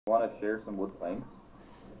Want to share some wood planks?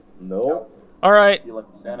 Nope. Alright. You like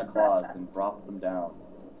Santa Claus and drop them down.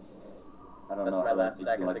 I don't That's know my how last that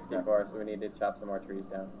stack makes you of like 64, so we need to chop some more trees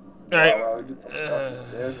down. Alright. Why would you put them up the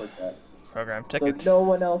stairs like that? Program So tickets. no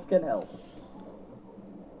one else can help.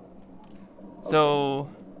 So,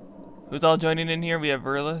 who's all joining in here? We have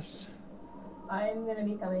Verlis. I'm gonna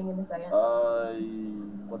be coming in a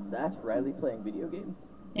second. What's that? Riley playing video games?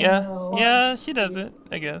 Yeah, No. yeah, she does it,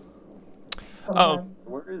 I guess. Oh, Sometimes.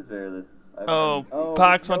 Where is there this? oh, Oh,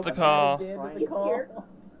 Pox wants to nobody call. added Dan to the He's call. here.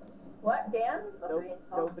 What? Dan? Is supposed to be?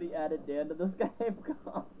 Oh, Nobody added Dan to the Skype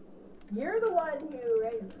call. you're the one who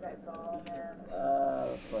raised the Skype call,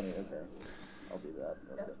 man. Funny. Okay, I'll do that.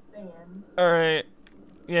 Okay. Just saying. Alright.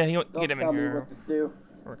 Yeah, Don't get him tell in me here. what to do.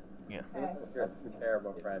 Yeah. Okay. You're a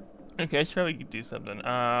terrible friend. Okay, I should probably do something.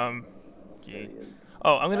 There Gee. he is.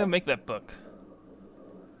 Oh, I'm gonna make that book.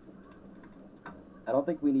 I don't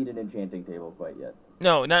think we need an enchanting table quite yet.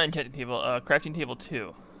 No, not enchanting table, crafting table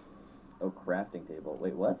 2. Oh, crafting table.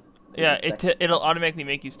 Wait, what? Yeah, There's a it'll automatically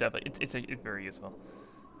make you stuff. It's very useful.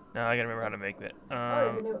 Now I gotta remember how to make it. Oh,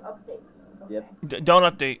 there's a new update. Okay. Yep. Don't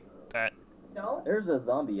update that. Don't? There's a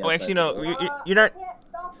zombie. Oh, outside actually, the no. door. You're not. I can't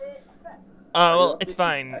stop it. Well, Are it's you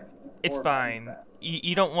fine. updating It's or fine. Minecraft?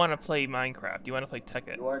 You don't want to play Minecraft. You want to play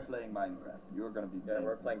Tekkit. You are playing Minecraft. You're gonna be. Yeah,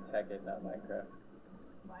 we're playing Tekkit, not Minecraft.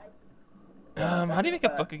 What? How do you make a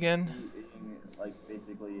book again? Being, like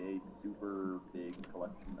basically a super big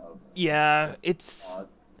collection of. Yeah, it's mods.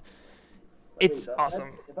 it's Wait, awesome.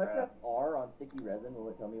 If I press R on sticky resin, will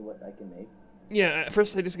it tell me what I can make? Yeah,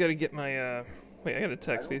 first I just gotta get my Wait, I got a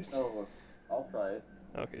text I don't piece. know. I'll try it.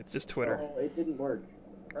 Okay, it's just Twitter. Oh, it didn't work.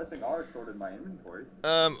 Pressing R sorted my inventory.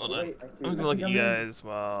 Hold on. Wait, I'm just gonna look at you guys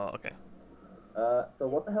while. Okay. So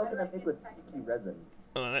what the hell can I make with sticky resin?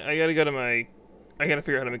 Hold on, I gotta go to my. I gotta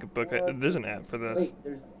figure out how to make a book. There's an app for this. Wait,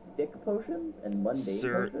 there's thick potions and mundane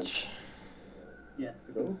potions? Search Yeah.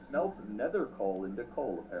 Go smelt nether coal into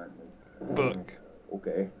coal, apparently. book.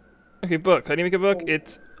 Okay. Okay, book. How do you make a book?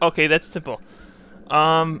 It's okay. That's simple.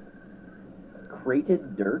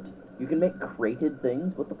 Crated dirt? You can make crated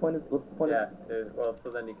things? What's the point of Yeah, well, so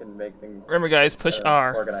then you can make things Remember, guys, push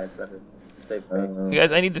R. organized better. Save space. Hey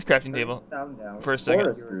guys, I need this crafting table for a second.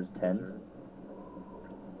 Forester's tent.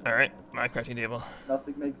 All right, my crafting table.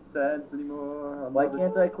 Nothing makes sense anymore. Why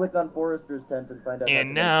can't I click on Forester's tent and find out?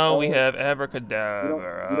 And now we have You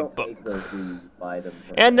abracadabra don't book. make those, you buy them.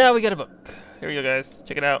 From And now we got a book. Here we go, guys.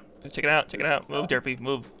 Check it out. Check it out. Check it out. Move, Derpy.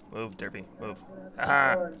 Move. Move, Derpy. Move.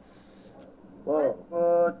 Aha. Whoa.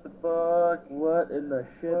 What the fuck? What in the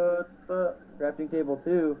shit? What the? Crafting table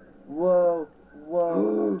 2. Whoa.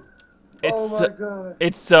 Whoa. It's Oh my god.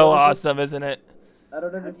 it's so awesome, isn't it? I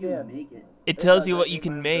don't understand. It tells you what you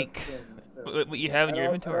can make, what you have in your I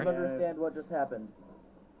inventory. don't understand what just happened.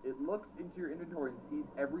 It looks into your inventory and sees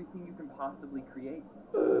everything you can possibly create.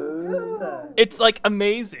 It's like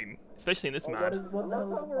amazing, especially in this Oh, mod. I love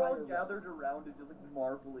how we're all gathered around and just like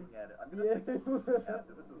marveling at it. I'm gonna make this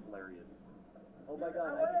is hilarious. Oh my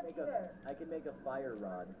god, I can make a fire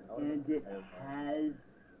rod. And it has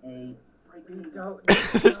a freaking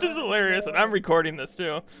This is hilarious, and I'm recording this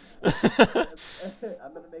too. I'm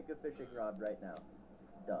gonna make a fishing rod right now.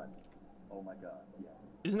 Done. Oh my god. Yeah.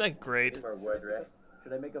 Isn't that great? Need more wood, right?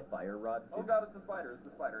 Should I make a fire rod? Oh god, it's a spider.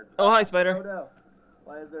 It's a spider. It's a Oh, hi, Oh spider. no.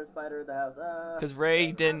 Why is there a spider in the house? Because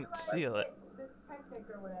Ray didn't seal it. This technic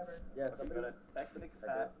or whatever. Yes, I'm gonna technic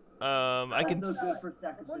that. I can so good for Someone just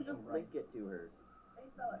sacrificial link rites. it to her. How do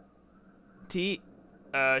you spell it?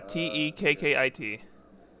 Tekkit.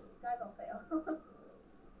 Guys, I'll fail.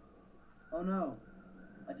 Oh no,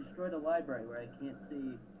 I destroyed a library where I can't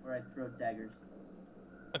see where I throw daggers.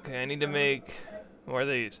 Okay, I need to make. What are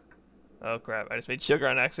these? Oh crap! I just made sugar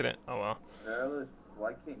on accident. Oh well. Careless,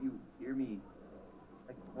 why can't you hear me?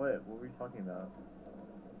 Like, what? What were you talking about?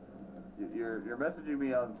 You're messaging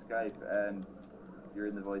me on Skype and you're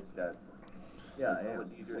in the voice chat. Yeah, It's I am. much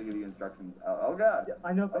easier to give you instructions. Oh god! Yeah,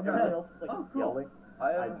 I know, Oh, God. Oh, cool. Yelling.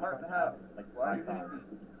 I have a heart and a half. Like, Why are you hitting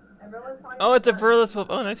me? Everyone's talking Oh, it's a about Verlis wolf.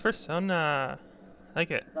 Oh, nice persona. I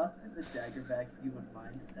like it. Toss the dagger back if you wouldn't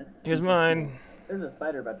mind. That's Here's super mine. There's a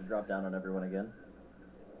spider about to drop down on everyone again.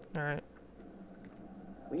 All right.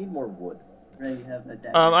 We need more wood. cool. Ray, you have a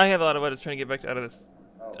dagger. I have a lot of wood. I was trying to get back out of this.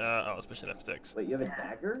 Oh. Oh, let's push it F6. Wait, you have a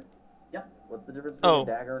dagger? Yep. What's the difference between Oh. a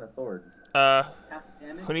dagger and a sword? Half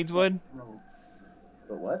damage. Who needs wood? Throw.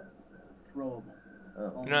 But what? Throwable.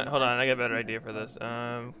 Oh. You know what? Hold on, I got a better idea for this.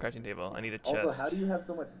 Crafting table. I need a chest. Also, how do you have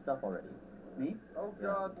so much stuff already? Me? Oh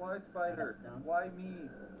god, why spider? Stone. Why me?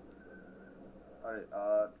 Alright,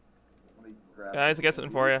 let me grab. Guys, I got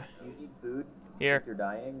something for you. Do you need food Here. if you're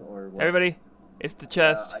dying, or what? Everybody, it's the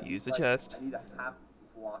chest. I need, Use the like, chest. I need a half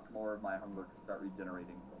block more of my hunger to start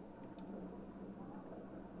regenerating.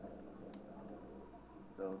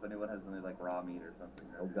 So if anyone has any like raw meat or something.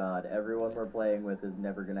 Oh god, everyone we're playing with is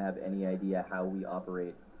never gonna have any idea how we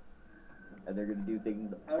operate. And they're gonna do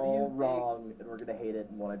things all wrong, and we're gonna hate it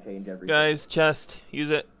and want to change everything. Guys, chest.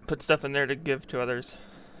 Use it. Put stuff in there to give to others.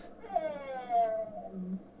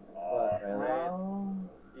 What, Riley?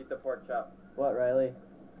 Eat the pork chop. What, Riley?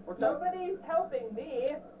 Nobody's helping me.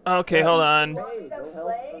 Okay, hold on. Want me Hey, to don't help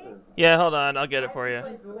play? others. Yeah, hold on. I'll get it for you. I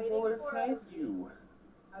was waiting for Thank you.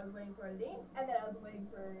 I was waiting for a name, and then I was waiting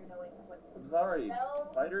for knowing what I'm sorry. spell.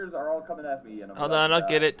 Spiders are all coming at me, and I'm Hold about on. to I'll die.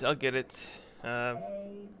 get it. I'll get it.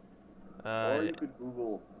 Or you could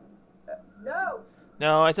Google. No.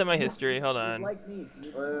 No, it's in my history. Hold She's on. like me.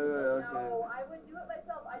 Okay. No, I wouldn't do it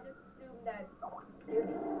myself. I just assumed that it would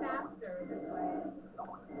be faster this way.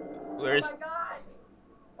 Where's? Oh my god!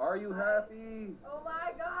 Are you happy? Oh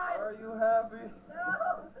my god! Are you happy?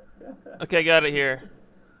 No! Okay, got it here.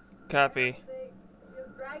 Copy. The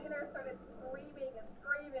Dragonair started screaming and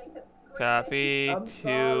screaming and screaming. Copy I'm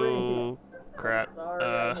to crap. Sorry,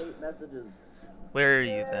 I hate messages. Where are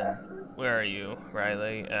you then? Where are you,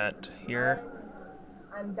 Riley? At here?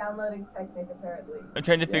 I'm downloading Tekkit apparently. I'm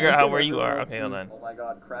trying to figure out where you are. Okay, hold on. Oh my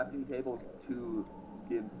god, crafting table 2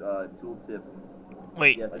 gives tooltip.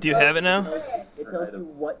 Wait, Yes. do you have it now? It tells you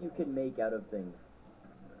what you can make out of things.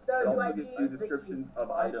 So It do also I gives need you the descriptions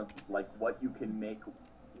of items, like what you can make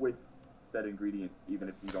with said ingredients, even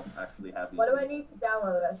if you don't actually have these. What do I things. need to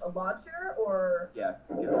download? A launcher or Yeah,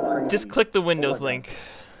 you know, Just click the Windows link.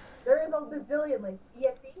 there is a bazillion links.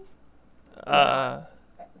 EXE?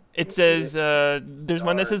 It says there's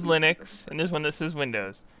one that says Linux and there's one that says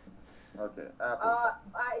Windows. Okay, Apple.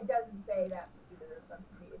 It doesn't say that either. So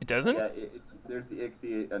It doesn't? Yeah, there's the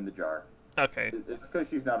IXE and the jar. Okay. It's because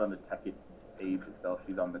she's not on the Tekkit page itself.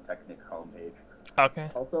 She's on the Technic home page. Okay.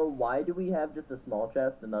 Also, why do we have just a small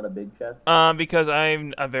chest and not a big chest? Because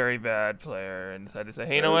I'm a very bad player and decided to say,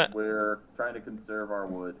 hey, you know what? We're trying to conserve our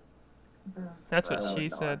wood. That's what No, she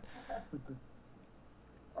it's not. said.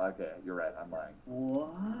 Okay, you're right. I'm lying.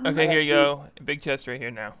 What? Okay, here you go. Big chest right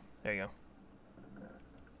here now. There you go.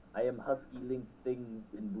 I am husky link things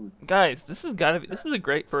in boots. Guys, this is a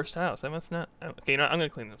great first house. I must not. Okay, you know what? I'm gonna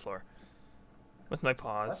clean the floor with my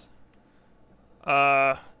paws.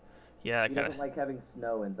 Yeah, He kind doesn't of. like having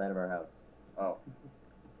snow inside of our house. Oh,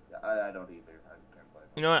 yeah, I don't either. I can't play.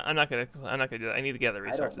 You know what? I'm not gonna do that. I need to gather I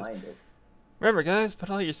resources. don't mind it. Remember, guys, put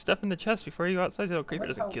all your stuff in the chest before you go outside so a creeper I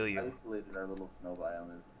like doesn't how kill you. Isolated our little snow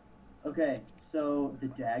biome is. Okay, so the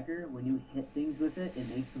dagger, when you hit things with it, it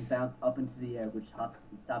makes them bounce up into the air, which stops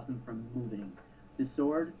them from moving. The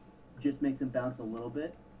sword just makes them bounce a little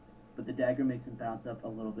bit, but the dagger makes them bounce up a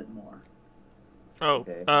little bit more. Oh,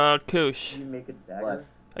 Okay. Koosh. You make a dagger?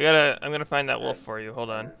 I'm gonna find that wolf for you. Hold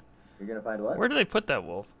on. You're gonna find what? Where did I put that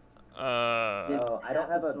wolf? Oh, I don't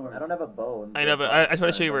have a bow. I know, but I just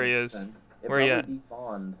want to show you where he is. It Where you probably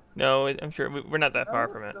despawned. No, I'm sure we're not that far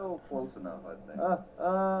from it. Still close enough, I think.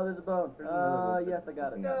 There's a bone. Yes, I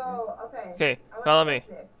got it. So, okay. Okay, I want follow to me.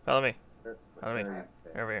 test it. Follow me. Follow me.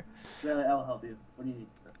 Over here. Really, I'll help you. What do you need?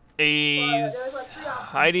 He's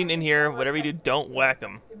hiding in here. Whatever you do, don't whack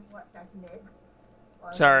him. Give me what technique.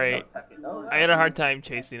 Sorry, No, I had a hard time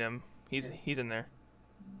chasing him. He's in there.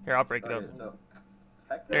 Here, I'll break it Okay, up.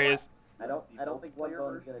 so There he is. I don't think one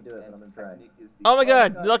bone is gonna do it, but I'm gonna try. Oh my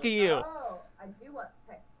God! Lucky you. Oh, I do want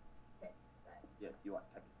tech. Yes, you want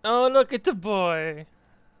Tekkit. Oh, look at the boy.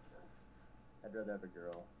 I'd rather have a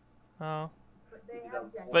girl. Oh, But they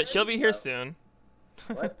have gender. but she'll be here soon.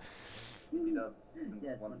 What? He does. Since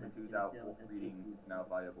Yes, one when of the I two's feel out, still wolf as breeding we- is now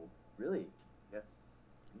viable. Really? Yes.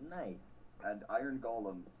 Nice. And iron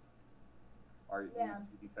golems are used Yeah.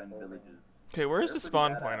 to defend villages. Okay, where's the They're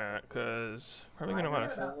spawn pretty point badass. at? Cause probably gonna Iron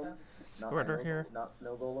wanna golem. squirt her here. Not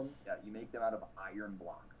snow golems. Yeah, you make them out of iron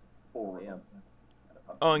blocks. 4 of Damn. them. And a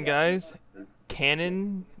pumpkin. Oh, and guys, There's-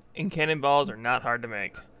 cannon and cannonballs are not hard to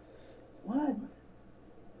make. What?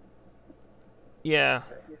 Yeah,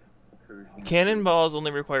 cannonballs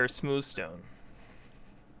only require smooth stone.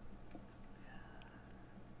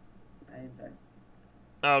 I am back.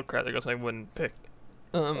 Oh crap! There goes my wooden pick.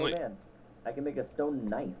 Oh Wait. man, I can make a stone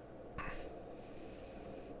knife.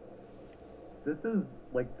 This is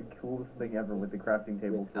like the coolest thing ever with the crafting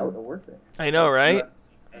table. Without a workbench. I know, You right? haven't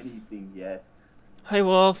seen anything yet. Hi,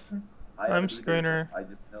 Wolf. I I'm haven't either, Scraner. I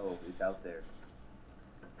just know it's out there.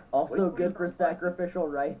 Also Wait, good for sacrificial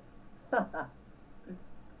rites.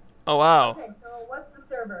 Oh wow. Okay, so what's the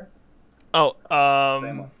server? Oh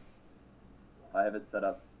Same one. I have it set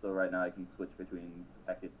up so right now I can switch between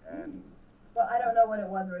Tekkit and Well, I don't know what it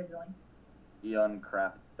was originally.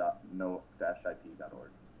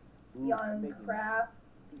 EonCraft.no-ip.org. Ooh, I'm making- EonCraft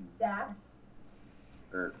dash.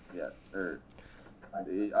 I'm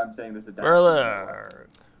saying there's a dash. Berlurk.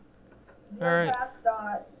 Alright. EonCraft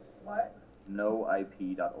dot what?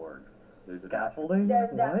 noip.org. There's a dash. Scaffolding? There's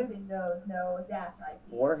What? dash windows, no dash IP.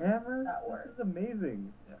 Warhammer? That works. This is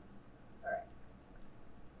amazing. Alright.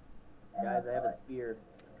 Guys, I have a spear.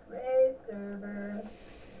 Raise server.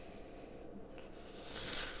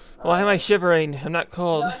 Why am I shivering? I'm not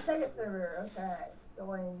cold. Non-Tekkit server. Okay.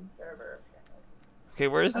 Join server. Okay,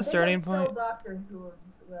 where's the I think starting I'm still point? Doctor Who,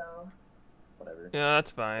 though. Whatever. Yeah,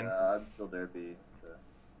 that's fine. I'm still there, B. So.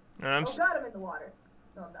 And I'm Oh god, I'm in the water.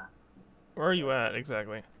 No, I'm not. where are you at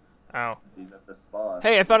exactly? Ow. He's at the spawn.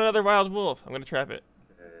 Hey, I found another wild wolf. I'm gonna trap it.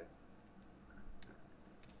 Okay.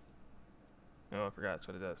 Oh, I forgot. That's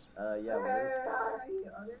what it does. Yeah, Where are you?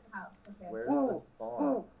 Oh, there's a house. Okay. where's the Whoa!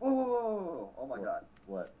 spawn? Oh my What? god.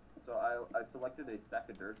 What? So I selected a stack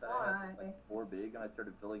of dirt that I had, Why? like 4 big, and I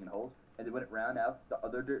started filling in holes. And then when it ran out, the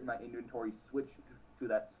other dirt in my inventory switched to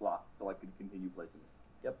that slot, so I could continue placing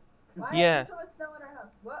it. Why Yeah. is there so much snow in our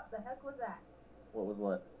house? What the heck was that? What was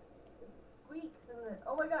what? Squeaks and the.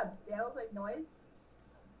 Oh my god, that was like noise.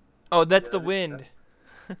 Oh, that's Yeah, the that is- wind.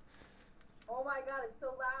 Oh my god, it's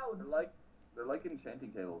so loud. They're like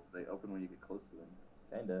enchanting tables. They open when you get close to them.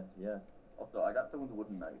 Kinda, yeah. Also, I got someone's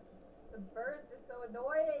wooden knife. The birds are so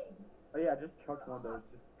annoying. Oh yeah, I just chucked one of those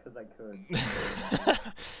just because I could.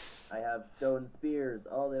 I have stone spears.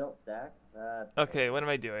 Oh, they don't stack? Okay, what am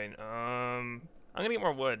I doing? I'm gonna get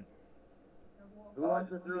more wood. Who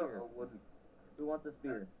wants a just threw spear? a wooden. Who wants a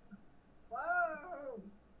spear? Whoa.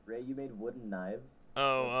 Ray, you made wooden knives?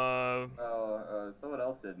 Oh, Someone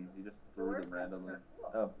else didn't. He just threw them randomly.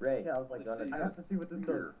 Oh, Ray, Yeah, I was like, you want I a, have to see what this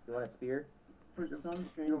does. you want a spear? For some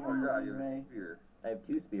strange Oh my god, reason, you're a Ray. spear. I have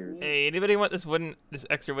 2 spears. hey, anybody want this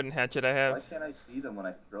extra wooden hatchet I Why have? can't I see them when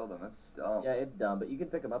I throw them? That's dumb. Yeah, it's dumb, but you can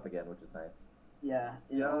pick them up again, which is nice. Yeah,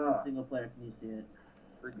 in Yeah. only single player can you see it.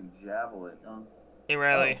 Freaking javelin. Dumb. Hey,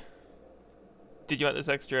 Riley. Did you want this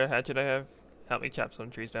extra hatchet I have? Help me chop some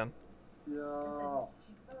trees down. Yeah. Oh,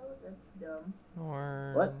 that's dumb.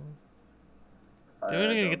 Or What? do we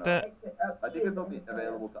need to get that? Exit up I think here. it's only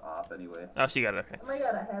available to op anyway. Oh, she got it. Okay. Oh my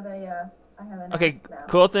god, I have an Okay, axe now.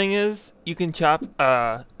 cool thing is you can chop.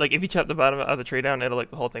 Like if you chop the bottom of the tree down, it'll like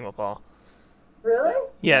the whole thing will fall. Really?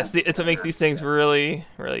 Yes, it's what makes these things really,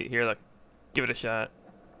 really. Here, look, give it a shot.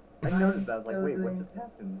 I noticed that. I was like, So wait, what doing- just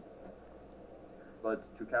happened?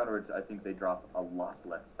 But to counter it, I think they drop a lot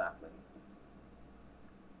less saplings.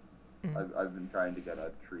 Mhm. I've been trying to get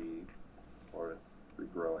a tree forest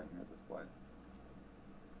regrowing at this point.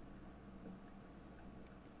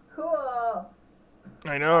 Cool.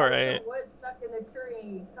 I know, right? The wood stuck in the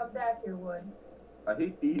tree. Come back here, wood. I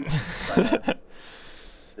hate these.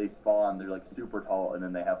 They spawn, they're like super tall, and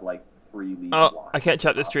then they have like 3 leaves. Oh, blocked I can't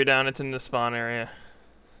chop this top. tree down. It's in the spawn area.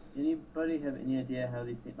 Anybody have any idea how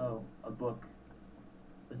these things? Oh, a book.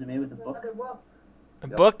 Was it made with a There's book? another wolf. A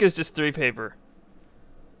Yep. book is just 3 paper.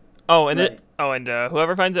 Oh, and Right. it. Oh, and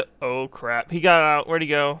whoever finds it. Oh crap! He got out. Where'd he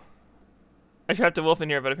go? I trapped a wolf in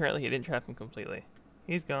here, but apparently he didn't trap him completely.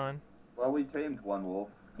 He's gone. Well, we tamed one wolf.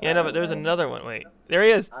 Yeah, no, but there's another one. Wait, there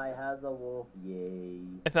he is. I has a wolf. Yay.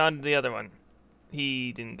 I found the other one.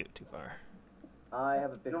 He didn't get too far. I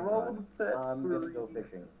have a fishing They're all rod. set I'm for gonna go easy.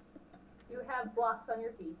 fishing. You have blocks on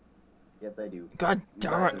your feet. Yes, I do. God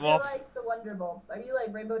damn Right. it, You're wolf! like the Wonder Bolts. Are you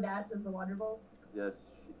like Rainbow Dash as the Wonder Bolts? Yes,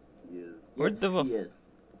 she is. Where'd the wolf? He is.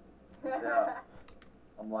 Yeah.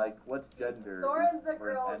 I'm like, what's gender? Soren's a for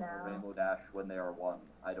an girl N now. or Rainbow Dash when they are 1?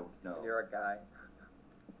 I don't know. You're a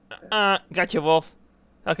guy. Gotcha, wolf.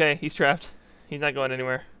 Okay, he's trapped. He's not going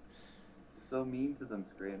anywhere. So mean to them,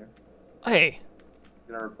 Scraner. Hey,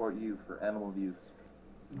 I'm gonna report you for animal abuse.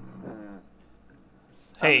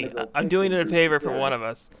 hey, gonna go I'm doing it a fishing favor for together. one of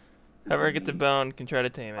us. Whoever gets a bone can try to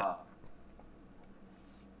tame it. Ah,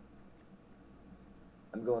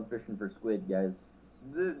 I'm going fishing for squid, guys.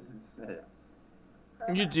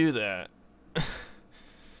 You do that.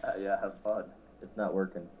 yeah, have fun. It's not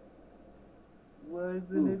working.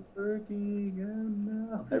 Wasn't it working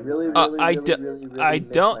enough? I really, really, I really, do- really, really I miss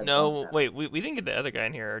don't my know. phone app. Wait, we didn't get the other guy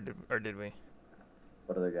in here, or did we?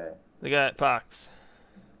 What other guy? The guy at Fox.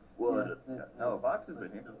 What? No, Fox has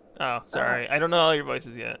been here. Oh, sorry. I don't know all your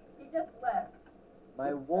voices yet. He just left.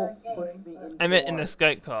 My wolf pushed me into I meant in the water.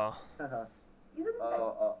 Skype call. He's in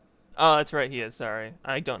the Oh, that's right. He is. Sorry.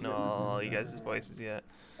 I don't know all you guys' voices yet.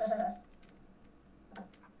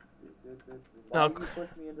 Why Oh, did you push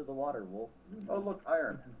me into the water, wolf? Oh, look,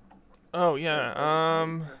 iron. Oh yeah.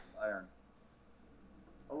 Iron.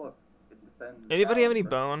 Oh, look. It descends Anybody have down any from-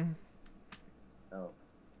 bone? No.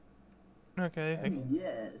 Okay.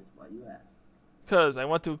 Yes. Why you ask? Because I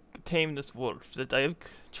want to tame this wolf that I have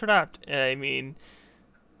trapped. I mean,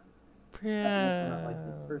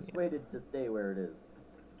 Persuaded to stay where it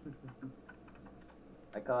is.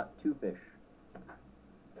 I caught 2 fish.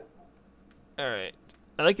 all right.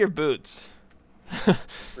 I like your boots.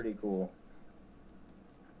 Pretty cool.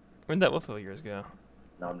 Where'd that wolf of yours go?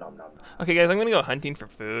 Nom nom nom. Okay, guys, I'm gonna go hunting for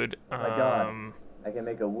food. Oh my god. I can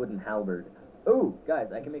make a wooden halberd. Oh,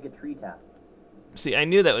 guys, I can make a tree tap. See, I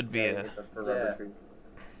knew that would be Yeah, a. for rubber trees.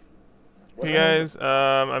 Hey guys,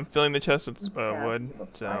 I'm filling the chest with Cast wood.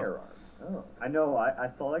 with a So. firearm. Oh. I know,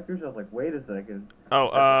 I saw that creature, I was like, wait a second.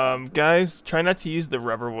 Oh, guys, try not to use the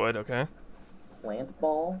rubber wood, okay? Plant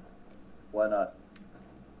ball. Why not?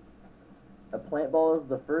 A plant ball is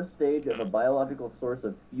the first stage of a biological source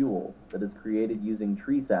of fuel that is created using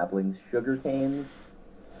tree saplings, sugar canes,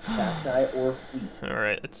 cacti, or wheat. All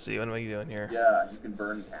right, let's see. What am I doing here? Yeah, you can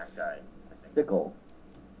burn cacti. Sickle.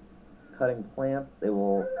 Cutting plants. They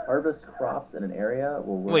will harvest crops in an area.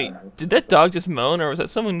 Will work Wait, on- did that dog just moan, or was that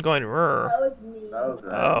someone going rrr? That was me. That was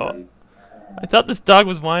Oh. actually... I thought this dog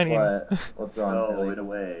was whining. What? What's wrong, No, Billy? wait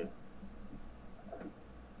away.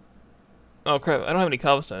 Oh crap! I don't have any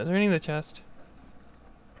cobblestone. Is there any in the chest?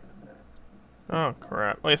 Oh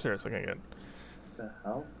crap! Oh yes, there is. Okay, good. What the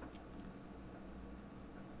hell?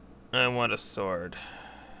 I want a sword.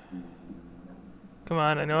 Come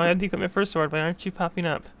on! I know I had to get my first sword, but aren't you popping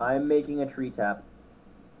up? I'm making a tree tap.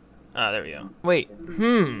 Ah, there we go. Wait.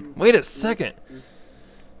 Wait a second.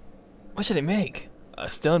 What should I make? A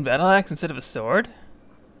stone battle axe instead of a sword?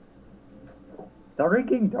 Starry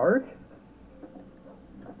King Dark?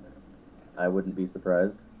 I wouldn't be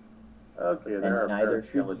surprised. Okay, And there are neither should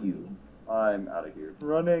skeletons. you. I'm out of here.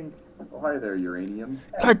 Running. Oh, hi there, uranium.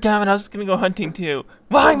 God damn it! I was just gonna go hunting too.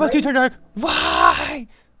 Why must you turn dark? Why?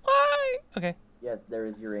 Why? Okay. Yes, there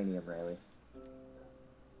is uranium, Riley.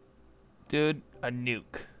 Dude, a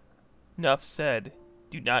nuke. Enough said.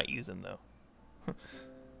 Do not use them though.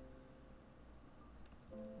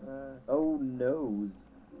 Oh, noes.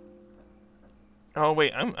 Oh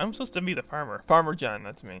wait, I'm supposed to be the farmer. Farmer John,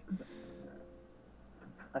 that's me.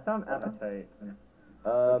 I found appetite.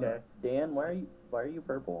 Um, Okay. Dan, why are you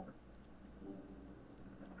purple?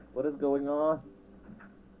 What is going on?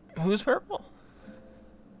 Who's purple?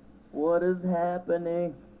 What is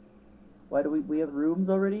happening? Why do we have rooms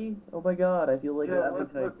already? Oh my god, I feel like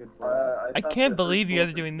I can't believe you guys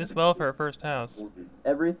are doing this well for our first house.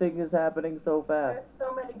 everything is happening so fast. There's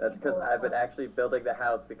so many That's people. because I've been actually building the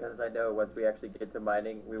house because I know once we actually get to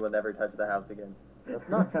mining, we will never touch the house again. That's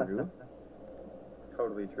not true.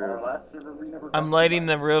 Totally true. I'm lighting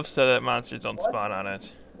the roof so that monsters don't spawn on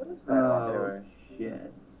it. Oh,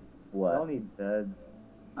 shit. What? Y'all need beds.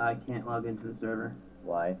 I can't log into the server.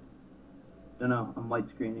 Why? Don't know, I'm white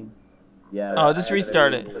screening. Yeah. Oh, just I-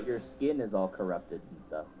 restart it. But your skin is all corrupted and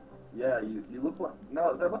stuff. Yeah, you look like...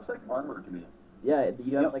 No, that looks like armor to me. Yeah,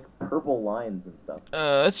 you have Yep. like purple lines and stuff.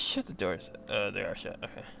 Let's shut the doors. They are shut.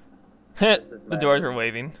 Okay. The doors are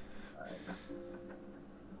waving.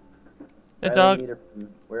 The Riley, dog. need a-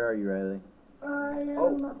 Where are you, Riley? Oh,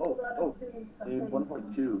 in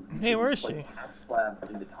 1.2. Hey, where is like she? half slabs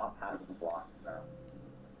in the top half of the block now.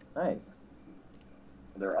 Nice.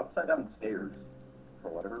 They're upside down stairs, for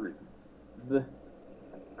whatever reason. The-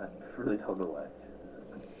 I really don't know why.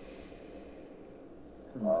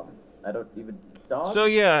 I don't even. Dog? So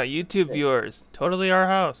yeah, YouTube viewers, totally our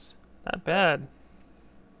house. Not bad.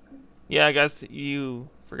 Yeah, I guess you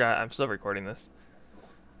forgot. I'm still recording this.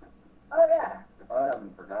 Oh yeah. I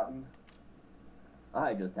haven't forgotten.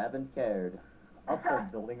 I just haven't cared. I'll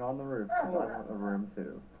start building on the roof. 'Cause I want a room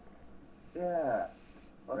too. Yeah.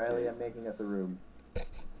 Riley, I'm making us a room.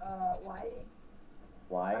 Why?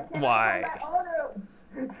 Why? I can't Why? have my own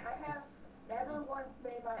room. I have never once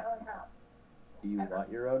made my own house. Do you want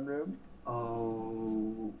your own room?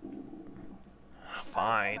 Oh.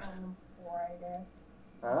 Fine. Before, I guess.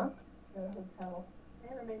 Huh? The hotel.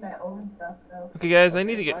 I never made my own stuff though. Okay, guys, I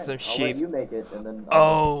need to get Fine. some I'll sheep. let you make it, and then.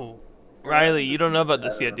 Oh, Riley, you don't know about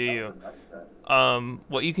this yet, do you?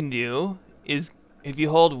 What you can do is if you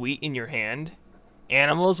hold wheat in your hand,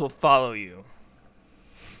 animals will follow you.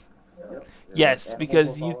 Yes, Animals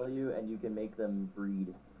because will you. follow you, and you can make them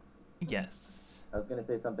breed. Yes. I was gonna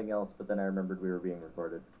say something else, but then I remembered we were being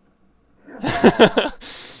recorded.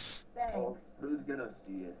 Thanks. Oh, who's gonna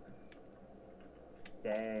see it?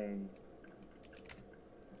 Dang.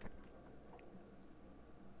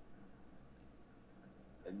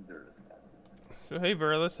 Ender. So hey,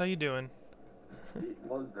 Verlis, how you doing? It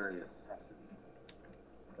was very assassin.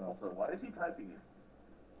 Also, why is he typing it?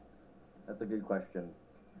 That's a good question.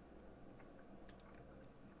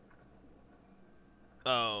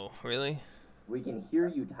 Oh, really? We can hear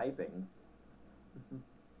you typing.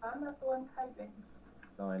 I'm not the one typing.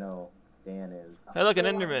 No, I know. Dan is. Hey, look, an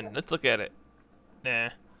Enderman. Let's look at it. Nah.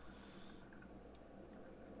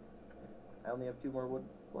 I only have 2 more wood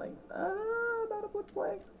planks. I'm out of wood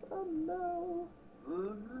planks. Oh no.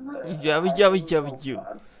 Jabba jabba jabba you.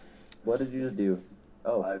 What did you just do?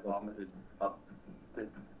 Oh, I vomited up 50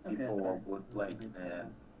 people of wood planks,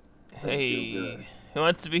 man. Hey, who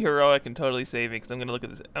wants to be heroic and totally save me? Because I'm gonna look at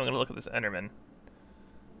this. I'm gonna look at this Enderman.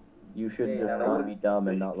 you should Hey, just that not would be dumb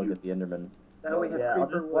and not look at the Enderman. Now we have Yeah, I'll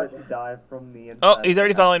creeper just watch wood. you die from the inside. Oh, he's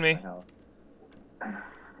already of the following me. house.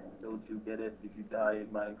 Don't you get it? If you die in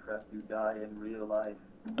Minecraft, you die in real life.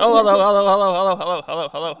 Oh, hello, hello, hello, hello, hello, hello,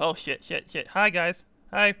 hello. Oh, shit, shit, shit. Hi, guys.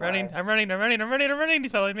 Hi, running. Hi. I'm running. I'm running. I'm running. I'm running.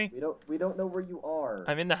 He's following me. We don't know where you are.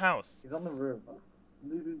 I'm in the house. He's on the roof.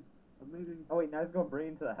 I'm leaving. I'm leaving. Oh wait, now he's gonna bring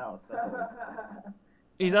him to the house. That's all.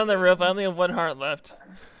 He's on the roof. I only have 1 heart left.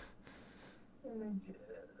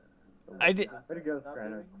 I did. Way to go,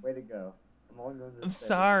 Scraner. Way to go. I'm only going to I'm say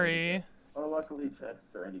sorry. Oh, luckily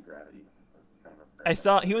chests are anti-gravity. I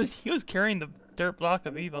saw he was carrying the dirt block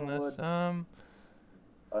of evilness. I'm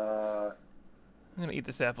gonna eat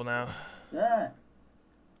this apple now. Yeah.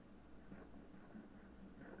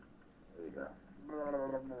 There you go.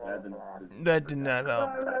 That did not help.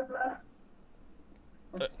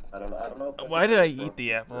 I don't know. If Why did I eat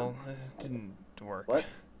the apple? It didn't work. What?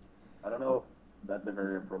 I don't know if that's a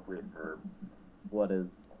very appropriate verb. What is?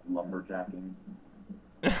 Lumberjacking.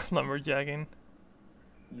 Lumberjacking.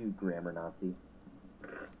 You grammar Nazi.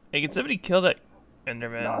 Hey, can somebody kill that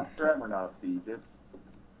Enderman? Not grammar Nazi, just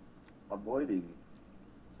avoiding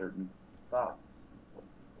certain thoughts.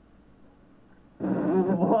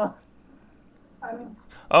 What?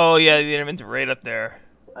 Oh yeah, the Enderman's right up there.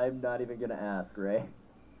 I'm not even gonna ask, Ray.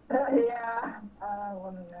 Yeah, I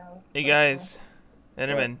want to know. Hey guys,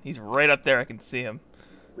 Enderman, he's right up there. I can see him.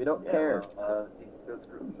 We don't care. Well, he goes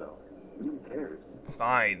through himself. Who cares?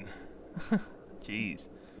 Fine. Jeez.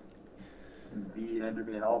 Be an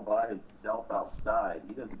Enderman all by himself outside.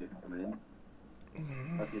 He doesn't get to come in.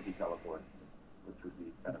 Unless if he teleports, which would be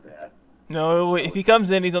kind of bad. No, wait, if he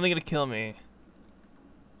comes in, he's only gonna kill me.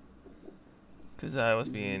 Cause I was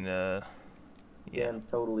being yeah. Dan's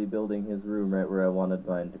totally building his room right where I wanted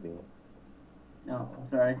mine to be. No, I'm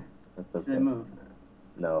sorry. That's Should I okay. move?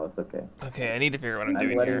 No, it's okay. Okay, I need to figure out what I'm I'm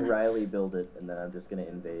doing letting here. Riley build it, and then I'm just gonna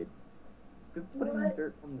invade. Just putting the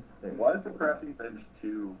dirt on the stairs. Why is the crafting bench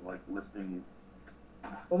 2 like listing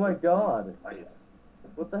Oh my god! items?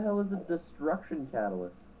 What the hell is a destruction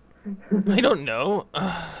catalyst? I don't know.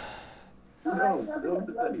 Who knows? Build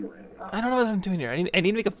this anyway. I don't know what I'm doing here. I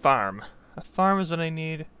need to make a farm. A farm is what I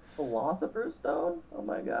need. Philosopher's Stone? Oh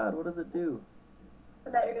my god, what does it do? I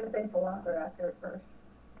thought you were going to say Velociraptor at first.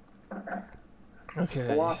 Okay.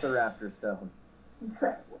 Velociraptor Stone.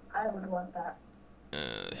 I would want that.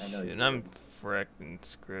 know Shit, you I'm frickin'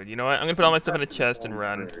 screwed. You know what? I'm gonna put all my stuff in a chest and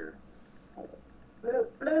run. Bloop,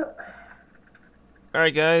 bloop.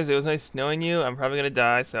 Alright guys, it was nice knowing you. I'm probably gonna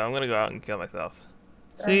die, so I'm gonna go out and kill myself.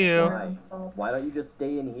 See you. Why? Why don't you just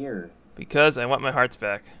stay in here? Because I want my hearts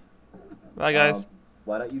back. Bye guys.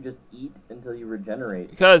 Why don't you just eat until you regenerate?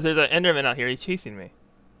 Because there's an Enderman out here, he's chasing me.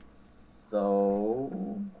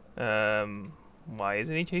 So... Why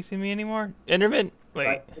isn't he chasing me anymore? Enderman? Wait.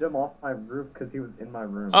 I hit him off my roof because he was in my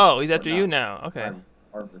room. Oh, he's after Or you not. now. Okay.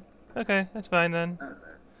 Harvest. Okay, that's fine then.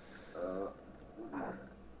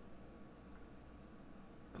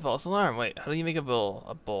 False alarm. Wait, how do you make a bowl?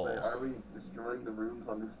 A bowl. Wait, are we destroying the rooms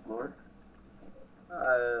on this floor?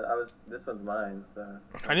 This one's mine, so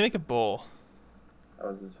How do you make a bowl? I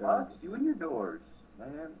wasn't sure. What? You and your doors,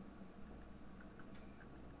 man.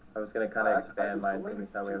 I was gonna kind of expand mine so we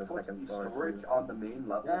thought we have a Supposed to second be floor. storage too. on the main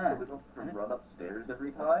level, Yeah. so we don't have to run upstairs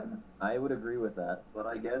every time. I would agree with that. But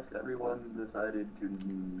I guess everyone decided to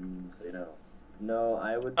say no. No,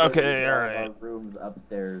 I would say Okay, we have alright. our rooms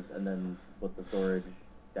upstairs and then put the storage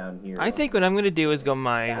down here. I think what I'm gonna do is go That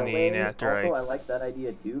mining way, after also, I. I like that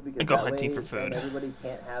idea too because I go that hunting way, for food. then everybody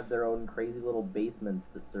can't have their own crazy little basements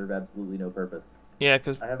that serve absolutely no purpose. Yeah,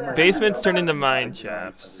 because I have my basements turn into mine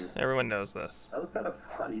shafts. Everyone knows this. That was kind of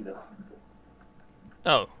funny though.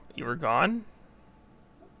 Oh, you were gone?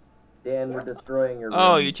 Dan, we're destroying your room.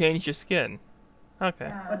 Oh, you changed your skin. Okay.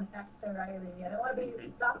 Yeah, Dr. Riley. I don't want to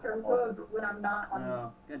be Dr. Hood when I'm not on.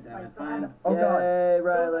 No, god damn it, Like, fine. Oh god! Yay,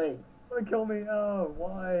 Riley! Don't kill me! Oh,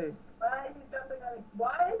 why? Why is he jumping on me?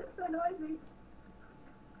 Why is it so noisy?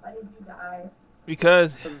 Why did you die?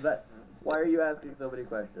 Because Why are you asking so many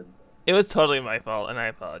questions? it was totally my fault, and I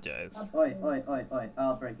apologize. Oi, oi, oi, oi.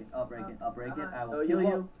 I'll break it, I'll break it, I'll break it. I No, will you kill you.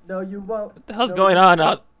 won't. No, you won't. What the hell's No, going you on?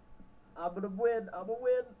 won't. I'm gonna win. I'm gonna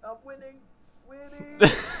win. I'm winning.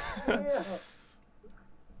 Yeah.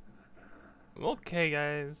 Okay,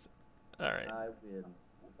 guys. All right. I win.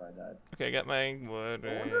 If I died. Okay, I got my wood.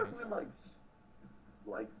 I wonder if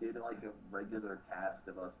we did like a regular cast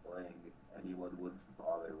of us playing, anyone would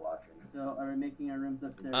bother watching. So, are we making our rooms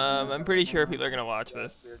upstairs? I'm pretty sure people are gonna watch We're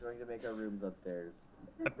this. going to make our rooms upstairs.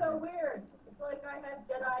 This is so weird. It's like I had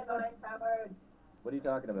Jedi mind powers. What are you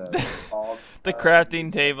talking about? All The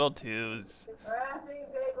crafting table twos. The crafting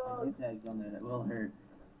tables. Tags on there that will hurt.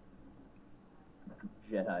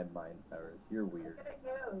 Jedi mind powers. You're Look weird. at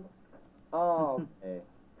you. Oh, okay.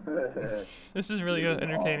 This is really good,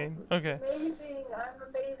 entertaining. Okay. Amazing. I'm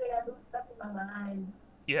amazing. I move stuff in my mind.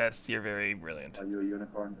 Yes, you're very brilliant. Are you a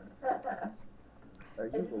unicorn? Are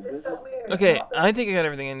you It's a just wizard? so weird. Okay, I think I got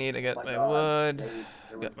everything I need. I got Oh my God, wood. there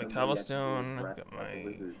got was my somebody cobblestone, actually I've got dressed like a my-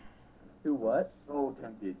 wizard. To what? So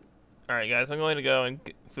tempted. All right, guys, I'm going to go and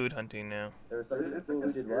food hunting now. There was somebody It's cool like who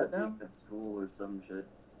a did what now? at school or some shit,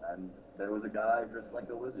 and there was a guy dressed like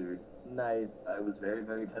a wizard. Nice. I was very,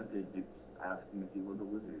 very tempted to ask him if he was a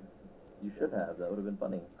wizard. You should have. That would have been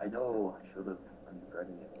funny. I know, I should have. I'm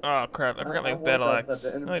regretting it. Oh crap! I forgot my battle axe.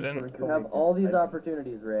 No, I didn't. You have all these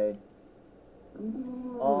opportunities, Ray.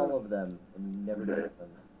 All of them, and you never do them.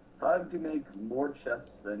 Time to make more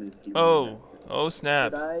chests than is human. Oh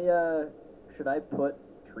snap! Should I put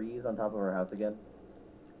trees on top of our house again?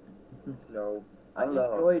 No. I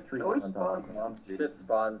No. enjoy trees Always on top of spawn our house. monsters. Shit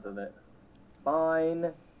spawns in it. Fine.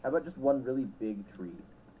 How about just one really big tree?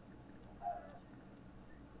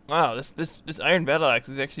 Wow, this iron battle axe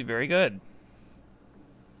is actually very good.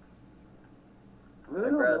 Really Hey,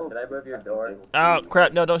 don't Brad, know can I if move your it's door? able to Oh do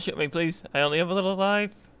crap! No, don't shoot me, please. I only have a little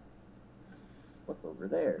life. What's over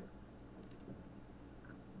there?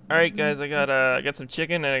 All right, guys, I got some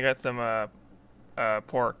chicken and I got some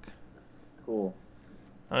pork. Cool.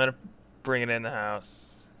 I'm gonna bring it in the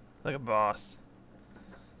house like a boss.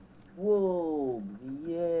 Wolves,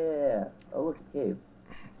 yeah. Oh, look, a cave.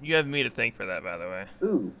 You have me to thank for that, by the way.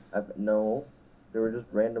 Ooh, no. They were just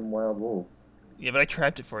random wild wolves. Yeah, but I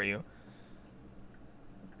trapped it for you.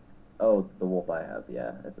 Oh, the wolf I have,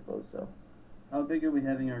 yeah, I suppose so. How big are we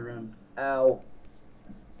having our rooms? Ow.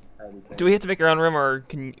 Do we have to make our own room, or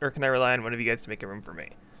can I rely on one of you guys to make a room for me?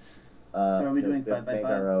 So are we doing just 5 by make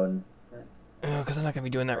 5? our own. Because I'm not gonna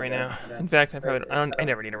be doing that right now. Okay. In fact, I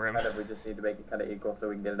never need a room. Kind of, we just need to make it kind of equal so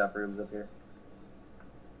we can get enough rooms up here.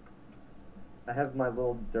 I have my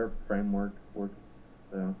little derp framework work,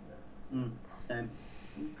 so. Same.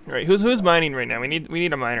 All right, who's mining right now? We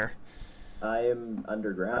need a miner. I am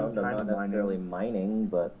underground. I'm I'm not kind of necessarily mining,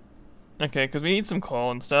 but Okay, because we need some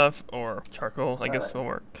coal and stuff, or charcoal. I guess will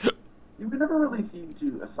work. You never really seem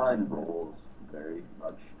to assign roles very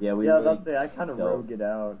much. yeah, we Yeah, really that's it. I kind of don't. rogue it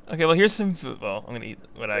out. Okay, well here's some food. Well, I'm gonna eat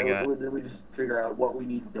what I got. Then we just figure out what we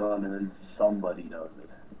need done, and then somebody does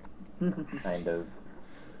it. kind of.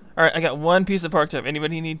 All right, I got one piece of pork chop.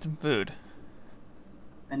 Anybody need some food?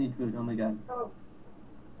 I need food. Oh my god.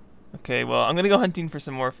 Okay, well I'm gonna go hunting for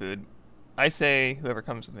some more food. I say whoever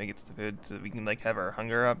comes with me gets the food, so we can like have our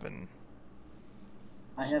hunger up and.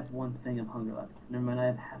 I have one thing of hunger left. Never mind, I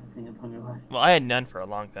have half a thing of hunger left. Well, I had none for a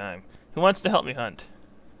long time. Who wants to help me hunt?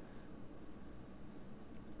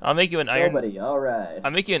 I'll make you an iron. Nobody, alright.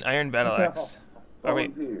 I'll make you an iron battle axe. Oh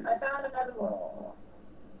wait, Volunteer. I found another one.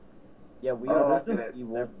 Yeah, we Oh, are okay. just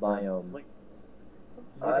evil biome. Like-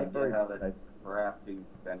 I did have a crafting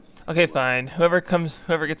bench. okay, fine. Whoever comes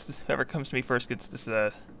to me first gets this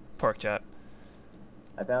pork chop.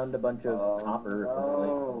 I found a bunch of copper.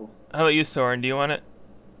 Oh, How about you, Soren? Do you want it?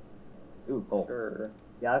 Ooh, coal. Sure.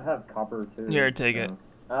 Yeah, I have copper too. Here, take it.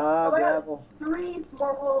 Ah, Oh, I got gravel. 3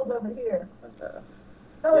 more wolves over here. Okay.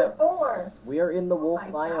 No, Yeah. 4. We are in the Oh wolf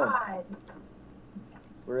my biome. god.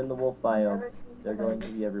 We're in the wolf biome. Never seen They're that. going to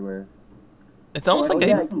be everywhere. It's almost Oh like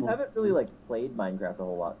yeah, I. you haven't really like played Minecraft a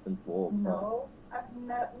whole lot since wolves. Huh? No,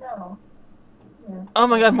 no. Yeah. Oh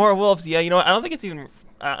my God, more wolves. Yeah, you know what? I don't think it's even.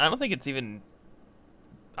 I don't think it's even.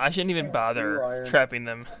 I shouldn't even bother iron. trapping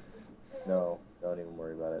them. No, don't even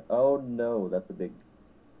worry about it. Oh no, that's a big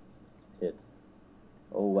pit.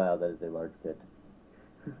 Oh wow, that is a large pit.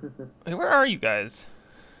 Wait, where are you guys?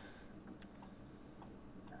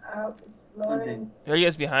 Out exploring. Are you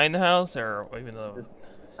guys behind the house, or even though?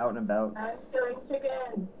 Out and about. I'm killing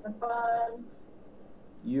chickens for fun.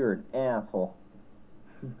 You're an asshole.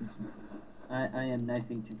 I am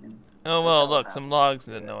knifing chicken. Oh well, look, some logs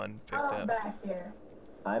that no one picked I'm up. back here.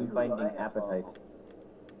 I'm finding appetite.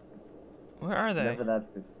 Where are they? Whatever that's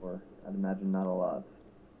good for. I'd imagine not a lot.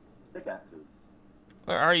 pickaxes.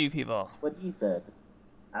 Where are you people? What he said.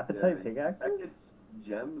 Appetite Yeah, pickaxe? Tekkit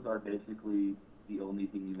gems are basically the only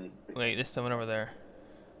thing you make. Wait, there's someone over there.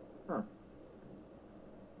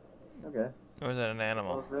 Okay. Or is that an Oh,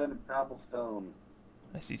 animal? random cobblestone.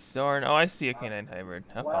 I see Soren. Oh, I see a canine hybrid.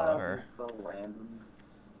 I'll follow Wow, her. this is so random.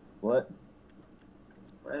 What?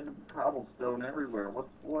 Random cobblestone everywhere.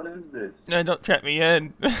 What is this? No, don't trap me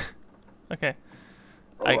in. Okay.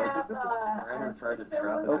 Oh, I- I think this is Scraner tried to trap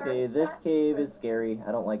us. Okay, this cave is scary.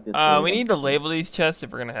 I don't like this cave. We need to label these chests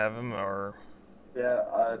if we're gonna have them, or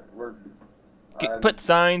Yeah, we're. put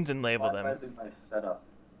signs and label them. finalizing my setup.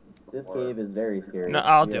 This before- cave is very scary. No,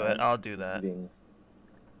 I'll We do are it. I'll do that. leaving.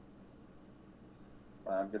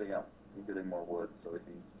 I'm getting more wood so we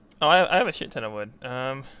can. Oh, I have a shit ton of wood.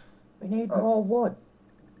 We need more wood.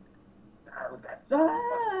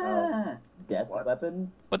 Ah! Death What?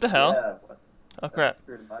 weapon? What the hell? Yeah, Oh crap.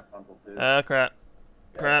 screwed my uncle too. Crap.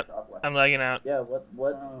 Yeah, Crap. stop laughing. I'm lagging out. Yeah, what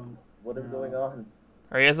is No. going on?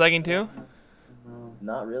 Are you guys lagging too? No.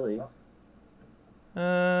 Not really.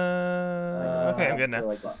 Okay, I'm good For now.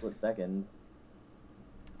 like a split second.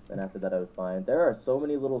 Then after that I was fine. There are so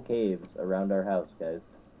many little caves around our house, guys.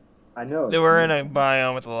 I know. They were in a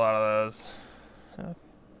biome with a lot of those.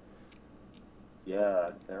 Yeah,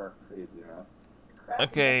 they're crazy, huh?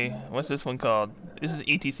 Okay, what's this one called? This is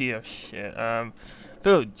ETC. Oh shit.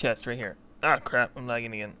 Food chest right here. Ah crap, I'm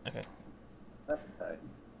lagging again. Okay, That's tight.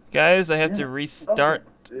 guys, I have to Yeah. restart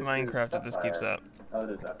This is Minecraft if this keeps Sapphire. up. Oh, it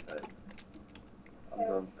is that tight. I'm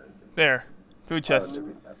going crazy. There, food chest. Oh, it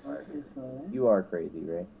is Sapphire. You are crazy,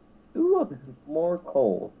 Ray. Ooh, look, more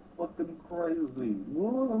coal. Fucking crazy.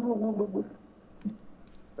 Is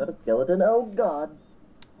that a skeleton? Oh god.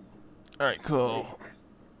 All right, cool.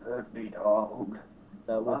 Dirty dog.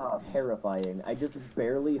 That was terrifying. I just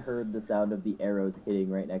barely heard the sound of the arrows hitting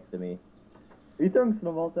right next to me. Are you throwing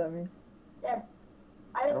snowballs at me? Yes.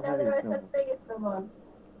 I didn't don't know have there any was such thing as someone.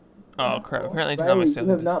 Oh crap! Apparently it's not Riley, my you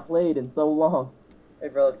have stuff. not played in so long. Hey,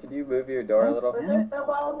 fellas, could you move your door a little? Was there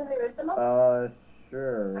snowballs in the original?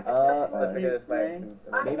 Sure. Let me get this Maybe- back and-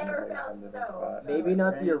 I and never put it found under the snow. spot. Maybe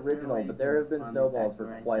not the Right, original, right, but there have been on the snowballs back for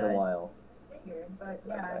right quite a side. while. Figured, but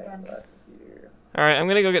yeah, again. Left here. All right, I'm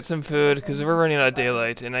gonna go get some food because we're running out of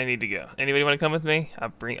daylight and I need to go. Anybody want to come with me?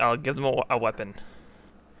 I'll give them a weapon.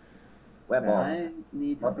 Weapon. I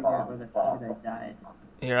need to figure out where the fuck I died.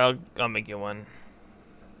 Here, I'll make you one.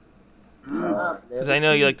 Ah, Because I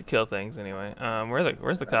know you like to kill things anywhere.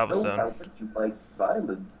 Where's the How cobblestone? would you like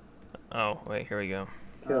violence? Oh, wait, here we go.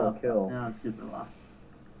 Kill. No, it's super lost.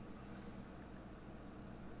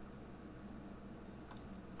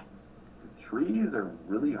 The trees are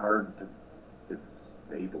really hard to get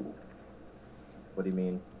stable. What do you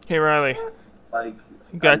mean? Hey, Riley. Like,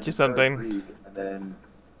 Got I you can something. start a tree, and then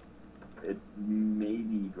it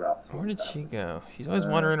maybe drops. Where did one she down. go? She's always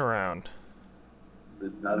wandering around.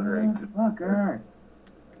 It's not a very good. Fucker.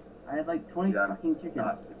 I had like 20 Yeah, fucking chickens.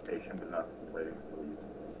 not patient enough waiting until you.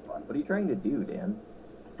 What are you trying to do, Dan?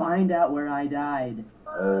 Find out where I died.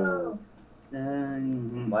 Oh.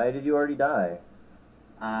 Why did you already die?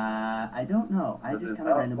 I don't know. I just kind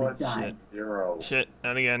of randomly died. Zero. Shit,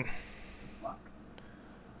 not again. Fuck.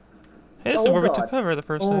 Hey, this is Oh, where we God. took cover the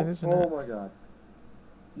first Oh, time, isn't oh it? my god.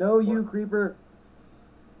 No, you creeper.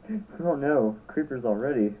 Oh no, creepers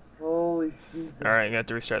already. Holy Jesus. Alright, I got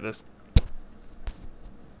to restart this.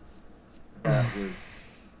 That was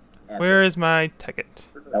epic. Where is my Tekkit?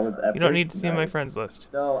 That was epic. You don't need to see my Nice. friends list.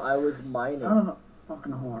 No, I was mining. Son of a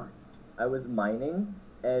fucking whore. I was mining,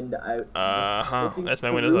 and I looking That's my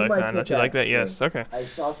through Windows my icon. Don't you like that? pickaxe, Yes, okay. I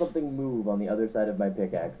saw something move on the other side of my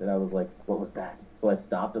pickaxe, and I was like, what was that? So I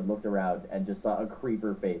stopped and looked around, and just saw a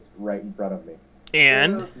creeper face right in front of me.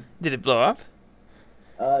 And, did it blow up?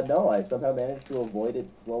 No, I somehow managed to avoid it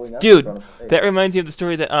blowing up Dude, in front of my face. That reminds me of the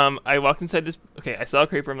story that I walked inside this. Okay, I saw a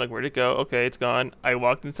creeper. I'm like, where'd it go? Okay, it's gone. I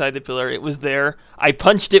walked inside the pillar. It was there. I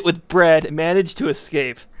punched it with bread. Managed to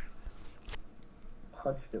escape.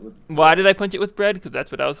 Punched it with Why did I punch it with bread? Because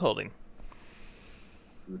that's what I was holding.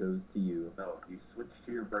 kudos to you. No, you switch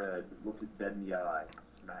to your bread, look it dead in the eye,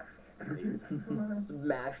 smash it.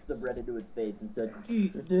 Smashed the bread into its face and said,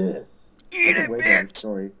 eat this. Eat it, Way better bitch.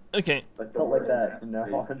 story. Okay, Like Felt like that from now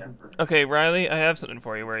on. okay, Riley, I have something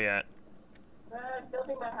for you. Where are you at?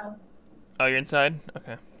 Building my house Oh, you're inside.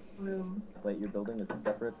 Okay. room. Wait, you're building a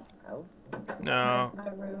separate house? No. My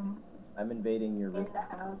room I'm invading your in room. the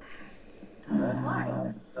house.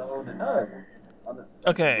 So,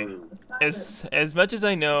 Okay. As much as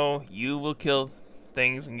I know, you will kill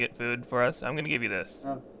things and get food for us. I'm gonna give you this.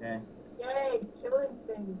 Okay. Yay, killing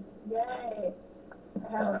things. Yay.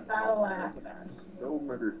 I have a battle axe. go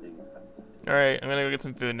murder things. All right, I'm gonna go get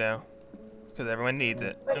some food now, because everyone needs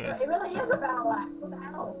it. Wait, Okay. it really is a battle axe. What the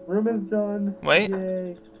hell? Room is done. Wait.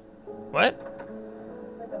 Yay. What?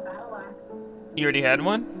 It's like a battle axe. You already had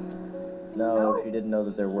one? No, she didn't know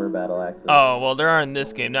that there were battle axes. Oh, well, there are in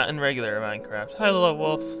this game, not in regular Minecraft. Hi, little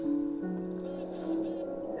wolf.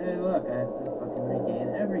 Hey, look, I have to fucking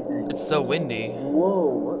regain everything. It's so windy. Whoa,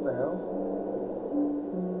 what the hell?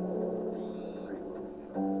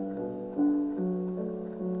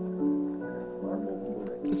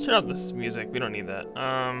 Let's turn off this music. We don't need that.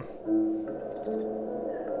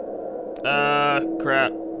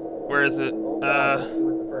 Crap. Where is it? With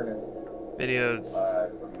the furnace. Videos.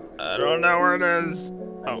 I don't know where it is. I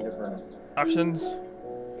need a Oh, furnace. options.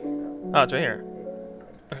 Oh, it's right here.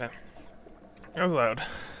 Okay. That was loud.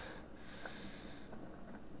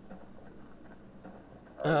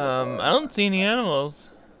 I don't see any animals.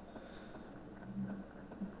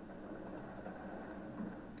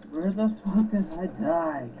 Where the fuck did I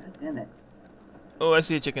die? God damn it. Oh, I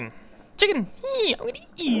see a chicken. Chicken! Hee, I'm gonna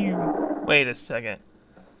eat you! Wait a second.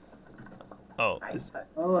 Oh,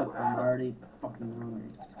 Oh look, I'm already fucking hungry.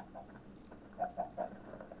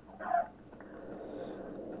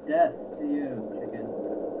 Death to you,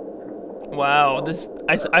 chicken. wow, this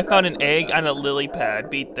I found an egg on a lily pad.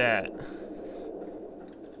 Beat that.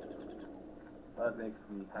 That makes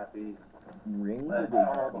me happy. Rings That's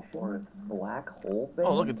of all before it. black hole band?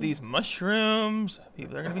 Oh, look at these mushrooms.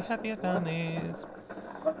 People are gonna be happy I found these.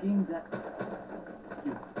 Fucking that.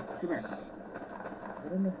 You, come here.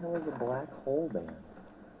 What in the hell is a black hole band?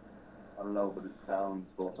 I don't know, but it sounds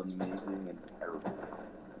both amazing and terrible.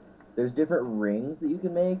 There's different rings that you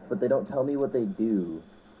can make, but they don't tell me what they do.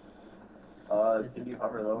 Can you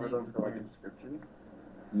hover over them for like a description?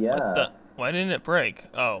 Yeah. What the? Why didn't it break?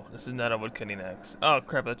 Oh, this is not a wood cutting axe. Oh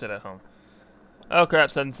crap, that's it at home. Oh crap,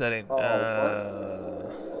 sun setting.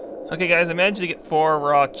 Okay guys, I managed to get 4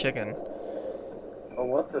 raw chicken. Oh,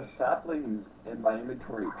 what the saplings in my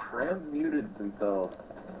inventory transmuted themselves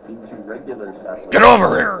into regular saplings. Get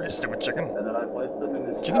over here, you stupid chicken. And then I placed them in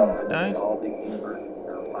this Chicken, tower, and die. they all became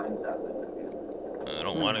pine saplings again. I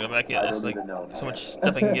don't want to go back yet. I There's don't like even know, so man. much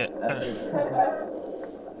stuff I can get.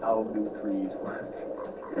 How do trees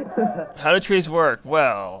work? How do trees work?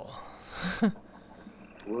 Well,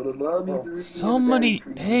 What about me? so many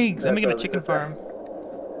eggs. I'm making a chicken farm.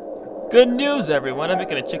 Good news, everyone. I'm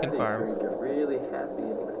making a chicken farm. They're really happy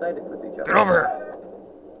and excited with each other. Get over here.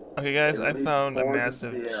 Okay, guys, I Release found a swords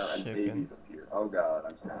massive into the air and chicken. babies appear. Oh god,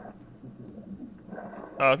 I'm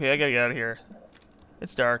sorry. Okay, I gotta get out of here.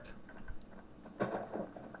 It's dark.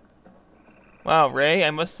 Wow, Ray,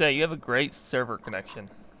 I must say you have a great server connection.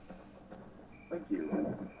 Thank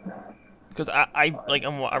you. Because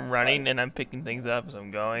I'm running and I'm picking things up as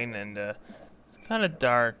I'm going, and it's kind of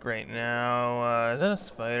dark right now. Is that a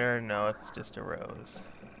spider? No, it's just a rose.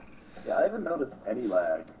 Yeah, I haven't noticed any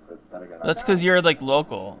lag, but then again, That's because you're like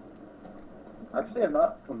local. actually I'm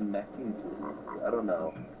not connecting to it. I don't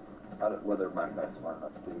know whether Minecraft's smart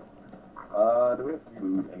enough to. Do we have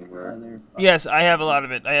food anywhere? Yes, I have a lot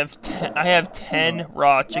of it. I have 10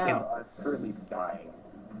 raw chicken. Now, I'm currently dying.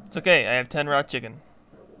 It's okay. I have 10 raw chicken.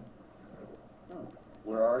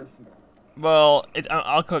 Where are you? Well,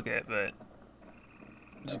 I'll cook it, but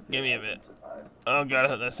just give me a bit. Oh god, I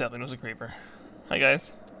thought that sapling was a creeper. Hi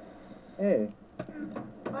guys. Hey.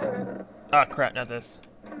 Ah crap, not this.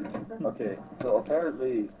 Okay, so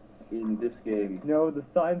apparently in this game, No, the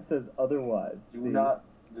sign says otherwise. do not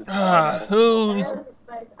just Who's?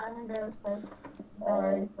 I'm gonna go to space.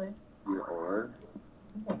 Alright, please. your org.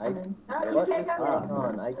 No, What you is can't come going in.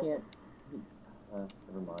 on? I can't.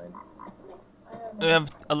 Never mind. We have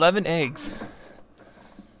 11 eggs.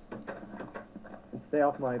 Stay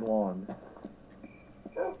off my lawn.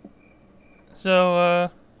 So,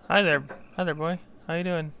 hi there, boy. How you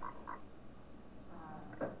doing?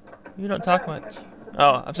 You don't talk much.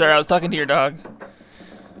 Oh, I'm sorry. I was talking to your dog.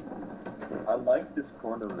 I like this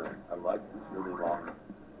corner room. I like this really long.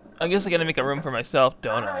 I guess I gotta make a room for myself,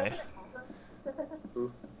 don't I?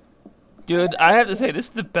 Dude, I have to say this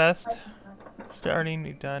is the best starting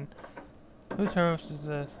we've done. Whose house is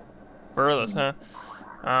this? Verla's, huh?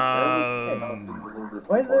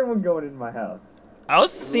 Why is everyone going in my house? I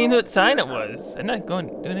was seeing what sign it was. I'm not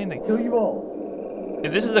doing anything. Kill you all.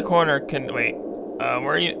 If this is a corner, wait. Where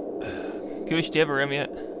are you? Goosh, do you have a room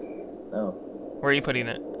yet? No. Where are you putting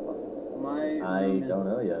it? My I room is don't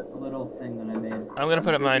know yet. a little thing that I made. I'm gonna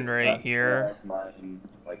put mine right here. Mine,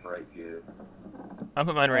 like right here. I'll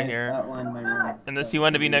put mine right I here. outlined my room. Unless you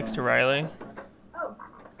want to be next to Riley. Oh,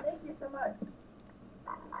 thank you so much.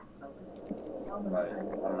 Right. I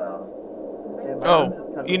don't know.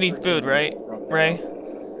 Oh, you need food, right, Ray?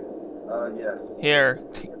 Yes. Here,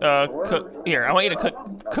 cook. Here, I want you to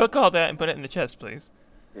cook all that and put it in the chest, please.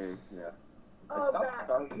 Okay, yeah. I Oh, stopped God.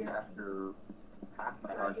 starving after half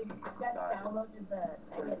my I just downloaded the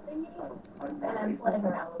Tekkit thingy, and I'm playing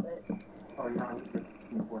around with it.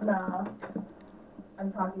 No,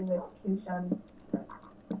 I'm talking with Kushan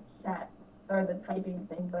chat, or the typing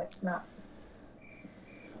thing, but not.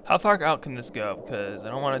 How far out can this go? Because I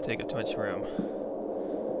don't want to take up too much room.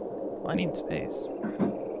 Well, I need space.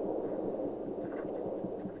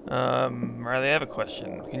 Riley, I have a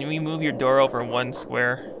question. Can you move your door over 1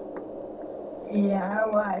 square? Yeah,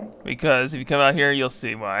 why? Because if you come out here, you'll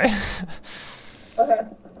see why. Okay.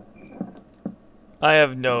 I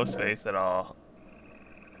have no space at all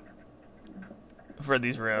for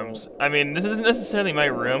these rooms. I mean, this isn't necessarily my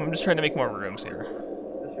room. I'm just trying to make more rooms here. Is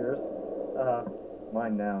this yours?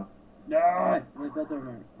 Mine now. Nice! We built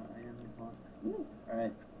over.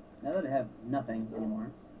 Alright. Now that I have nothing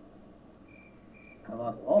anymore, I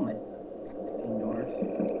lost all my doors.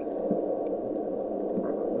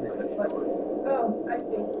 Oh, I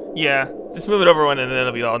see. Yeah, just move it over one and then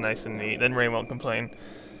it'll be all nice and neat. Then Ray won't complain.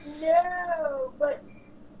 No, but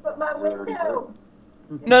my window.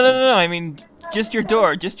 No. I mean, just your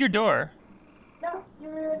door. Just your door. No, you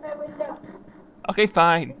ruined my window. Okay,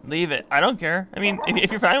 fine. Leave it. I don't care. I mean,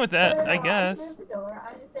 if you're fine with that, I No, guess. I moved the door.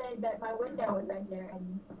 I just said that my window was right there,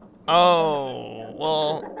 and Oh,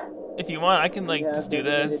 well, if you want, I can, like, just do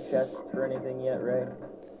this. Chests for anything yet, Ray?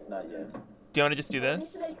 Not yet. Do you want to just do I need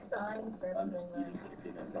this? to make signs for I'm everything. eating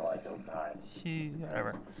chicken until I don't die.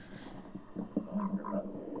 Whatever.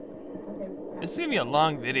 Okay. This is gonna be a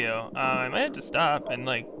long video. I might have to stop and,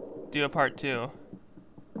 like, do a part 2.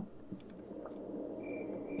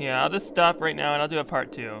 Yeah, I'll just stop right now and I'll do a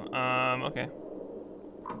part 2. Okay.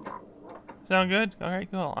 Sound good? Alright,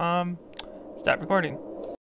 cool. Stop recording.